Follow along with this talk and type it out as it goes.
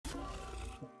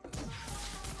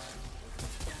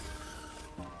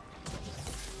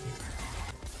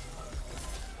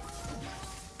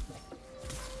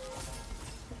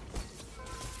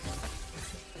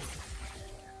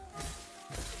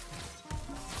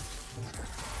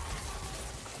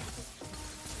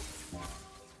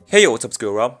Hey yo, what's up, it's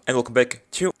GioEra, and welcome back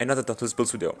to another Dauntless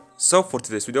builds video. So for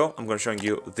today's video, I'm gonna show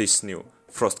you this new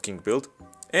Frost King build,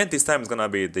 and this time it's gonna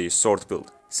be the sword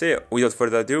build. So yeah, without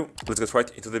further ado, let's get right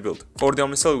into the build. For the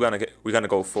Omnicell, we're gonna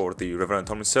go for the Revenant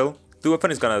Omnicell. The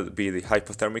weapon is gonna be the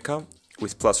Hypothermica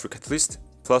with +3 Catalyst,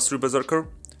 +3 Berserker,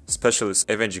 Specialist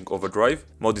Avenging Overdrive,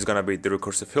 mode is gonna be the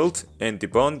Recursive Hilt, and the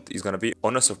bond is gonna be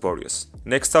Honors of Boreas.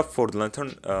 Next up for the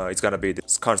Lantern, it's gonna be the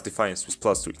Skarn's Defiance with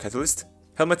 +3 Catalyst.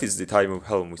 Helmet is the Time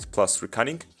Helm with +3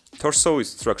 Cunning. Torso is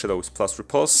Struck Shadow with +3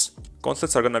 Pulse.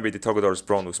 Gauntlets are gonna be the Togador's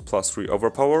Brawn with +3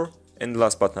 Overpower. And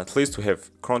last but not least, we have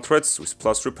Crown Threads with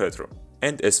 +3 Predator.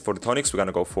 And as for the tonics, we're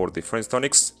gonna go for the Frenzy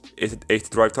Tonics,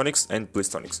 8 Drive Tonics, and Bliss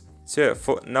Tonics. So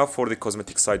yeah, now for the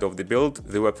cosmetic side of the build,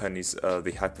 the weapon is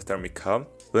the Hypothermica.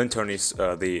 Lantern is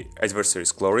the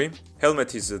Adversary's Glory.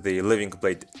 Helmet is the Living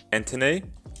Blade Antennae.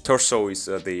 Torso is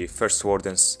the First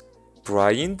Warden's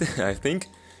Briand, I think.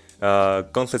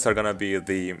 Gauntlets are gonna be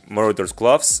the Marauder's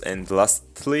Gloves, and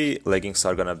lastly, leggings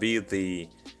are gonna be the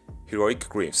Heroic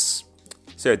Greaves.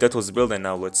 So yeah, that was the build, and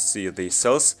now let's see the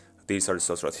cells. These are the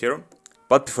cells right here.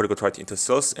 But before we go right into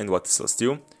cells and what the cells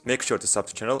do, make sure to sub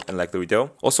to the channel and like the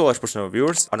video. Also, a large portion of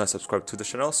viewers are not subscribed to the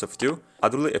channel, so if you do,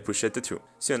 I'd really appreciate it too.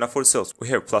 So yeah, now for the cells, we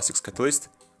have +6 Catalyst,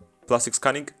 +6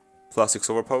 Cunning,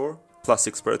 +6 Overpower,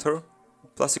 +6 Predator,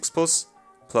 +6 Pulse,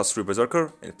 +3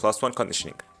 Berserker, and +1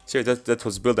 Conditioning. So yeah, that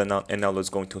was build, and now let's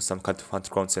go into some kind of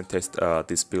undergrounds and test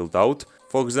this build out.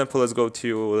 For example, let's go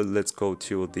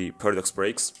to the Paradox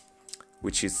Breaks,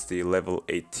 which is the level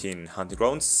 18 hunting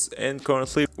grounds, and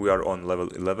currently we are on level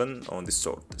 11 on this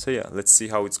sword. So yeah, let's see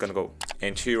how it's gonna go.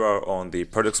 And here we are on the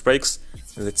Paradox Breaks.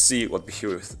 Let's see what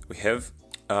we have.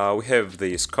 We have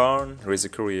the Skarn,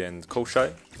 Rizikuri, and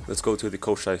Koshai. Let's go to the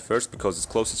Koshai first because it's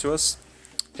closer to us,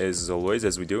 as always,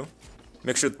 as we do.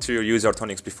 Make sure to use our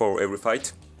tonics before every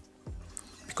fight,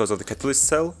 because of the Catalyst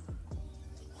cell.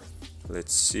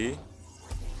 Let's see.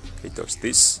 Okay, touch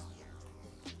this.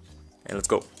 And let's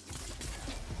go.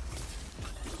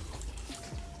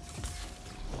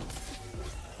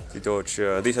 We dodge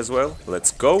this as well.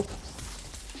 Let's go.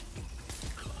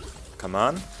 Come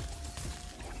on.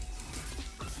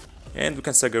 And we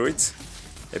can stagger it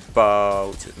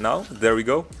about now. There we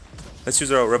go. Let's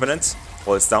use our Revenant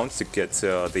while it's down to get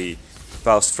the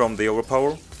pulse from the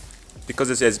Overpower.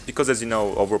 Because as you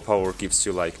know, Overpower gives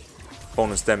you like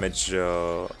bonus damage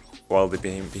while the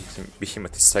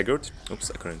Behemoth is staggered.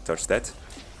 Oops, I couldn't touch that.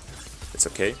 It's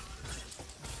okay.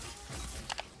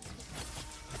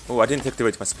 Oh, I didn't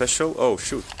activate my special. Oh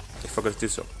shoot, I forgot to do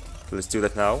so. Let's do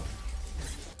that now.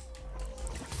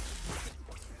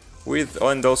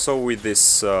 And also with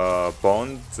this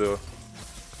bond,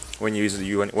 when you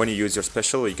use your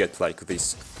special, you get like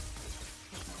these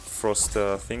frost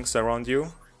things around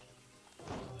you.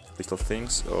 Little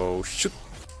things. Oh shoot!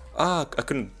 Ah, I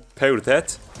couldn't pair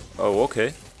that. Oh,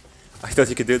 okay. I thought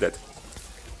you could do that,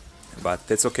 but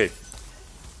that's okay.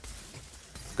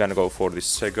 I'm gonna go for this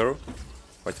Stagger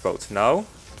right about now.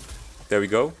 There we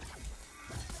go.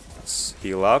 Let's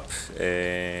heal up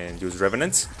and use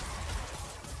Revenant.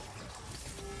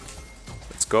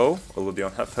 Let's go. Already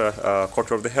on half a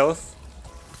quarter of the health.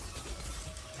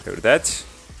 Pair that.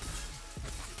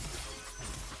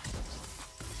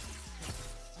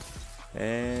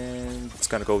 And it's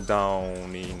gonna go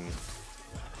down in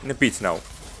a bit now,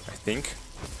 I think.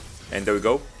 And there we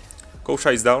go.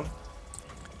 Koshai is down.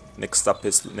 Next up,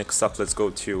 let's go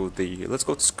to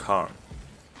Skarn.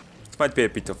 It might be a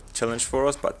bit of a challenge for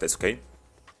us, but that's okay.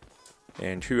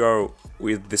 And here we are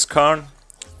with the Skarn.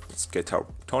 Let's get our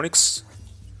tonics.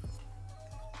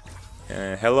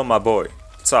 Hello, my boy.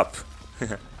 What's up?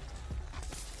 Okay,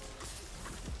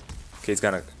 it's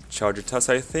gonna charge at us,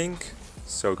 I think.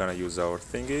 So we're gonna use our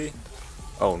thingy.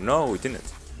 Oh no, we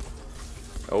didn't.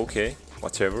 Okay,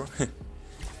 whatever.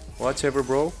 Whatever,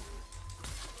 bro.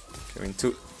 Going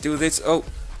to do this. Oh,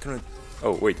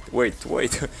 oh wait. What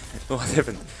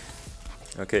happened?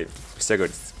 Okay,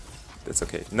 staggered. That's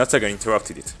okay. Not staggered,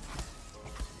 interrupted it.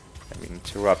 I mean,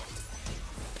 interrupt.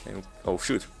 And, oh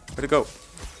shoot, where'd it go?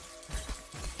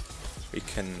 We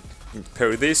can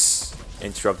parry this,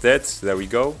 interrupt that. There we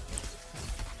go.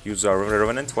 Use our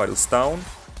Revenant while it's down.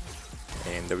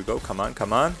 And there we go, come on.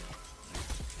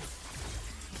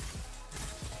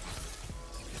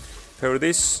 Parry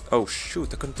this. Oh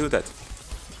shoot, I couldn't do that.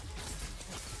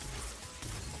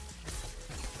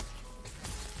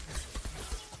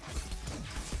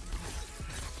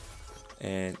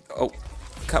 And, oh,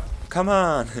 come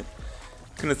on!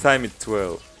 Couldn't time it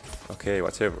well. Okay,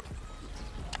 whatever.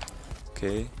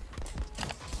 Okay.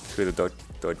 Could have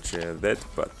dodged that,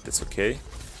 but that's okay.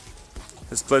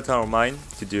 Let's split our mine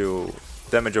to do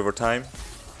damage over time.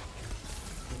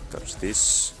 touch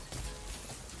this.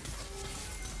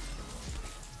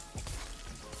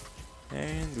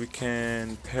 And we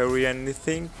can parry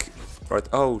anything. Right,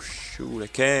 oh shoot, I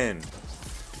can.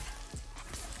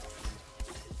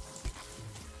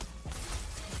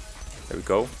 There we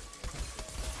go.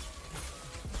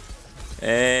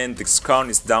 And the crown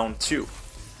is down too.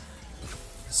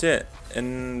 So yeah,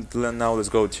 and now let's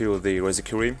go to the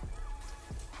LAKEY,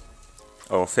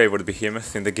 our favorite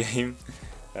behemoth in the game.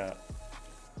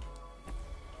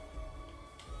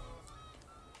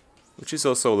 Which is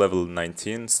also level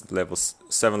 19, levels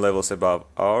 7 levels above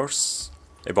ours,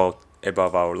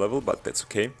 above our level, but that's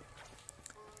okay.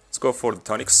 Let's go for the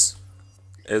tonics,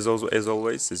 as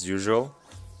always, as usual.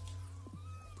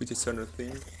 Pretty certain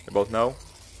thing about now.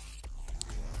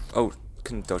 Oh,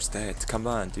 couldn't dodge that. Come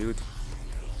on, dude.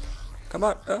 Come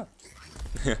on. Ah.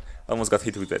 Almost got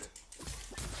hit with that.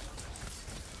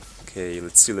 Okay,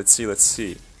 let's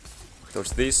see. Dodge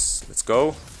this. Let's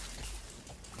go.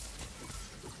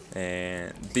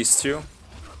 And these two.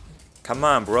 Come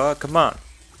on, bro. Come on.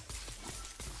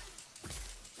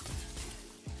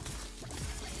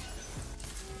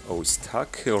 Oh, he's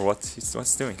stuck or what?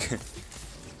 What's doing?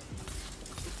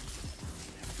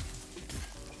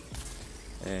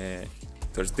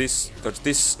 Touch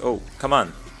this. Oh, come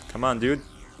on, dude.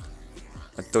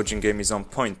 The dodging game is on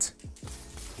point.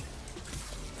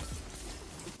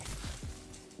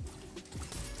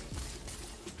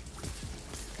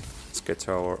 Let's get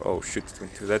our, oh, shoot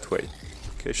into that way.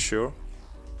 Okay, sure.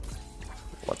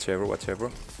 Whatever.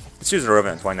 Let's use the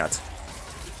Revenant, why not?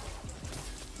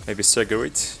 Maybe stagger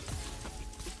it.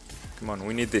 Come on,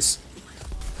 we need this.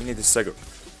 We need this stagger.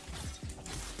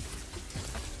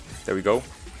 There we go.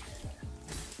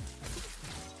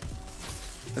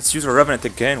 Let's use a Revenant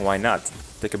again, why not?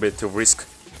 Take a bit of risk.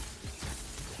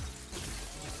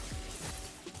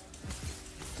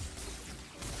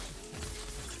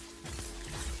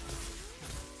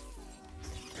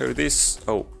 Here it is.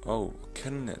 Oh,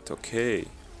 can it? Okay.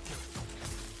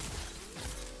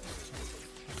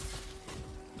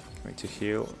 Going to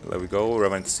heal. There we go.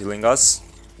 Revenant is healing us.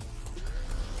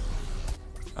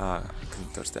 Ah, I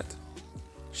couldn't touch that.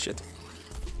 Shit.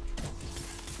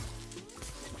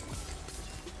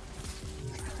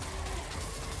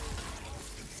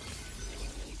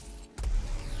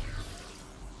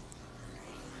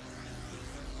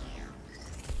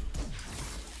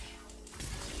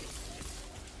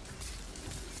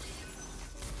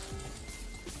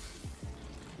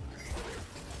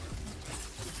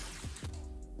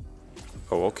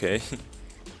 Oh, okay.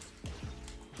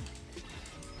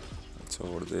 It's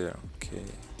over there. Okay.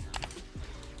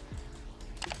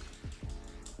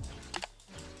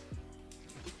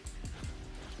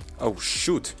 Oh,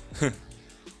 shoot.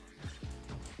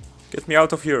 Get me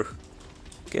out of here.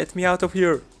 Get me out of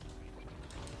here.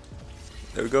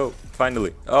 There we go.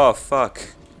 Finally. Oh, fuck.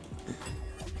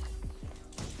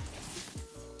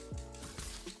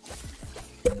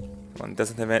 One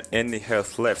doesn't have any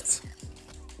health left.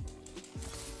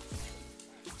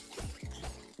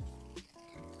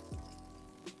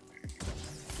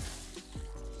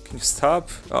 Can you stop?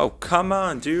 Oh, come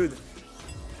on, dude.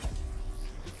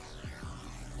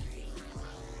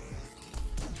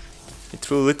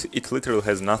 It literally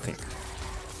has nothing.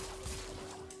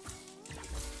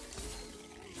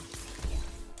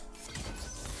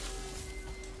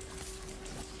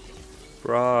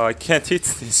 Bruh, I can't hit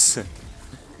this.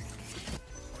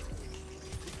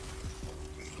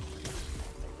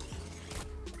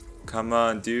 Come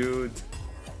on, dude.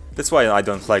 That's why I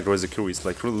don't like LAKEY. It's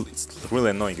like it's really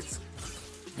annoying. It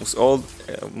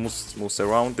moves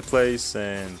around the place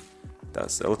and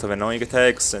does a lot of annoying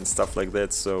attacks and stuff like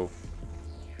that. So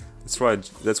that's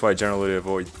why I generally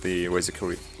avoid the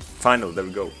LAKEY. Finally, there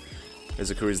we go.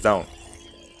 LAKEY is down.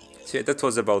 So yeah, that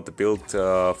was about the build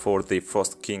for the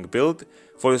Frost King build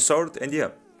for the sword. And yeah,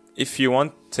 if you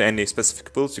want any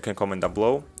specific builds, you can comment down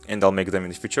below, and I'll make them in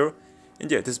the future. And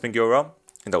yeah, this has been GioEra,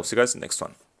 and I'll see you guys in the next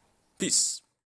one. Peace.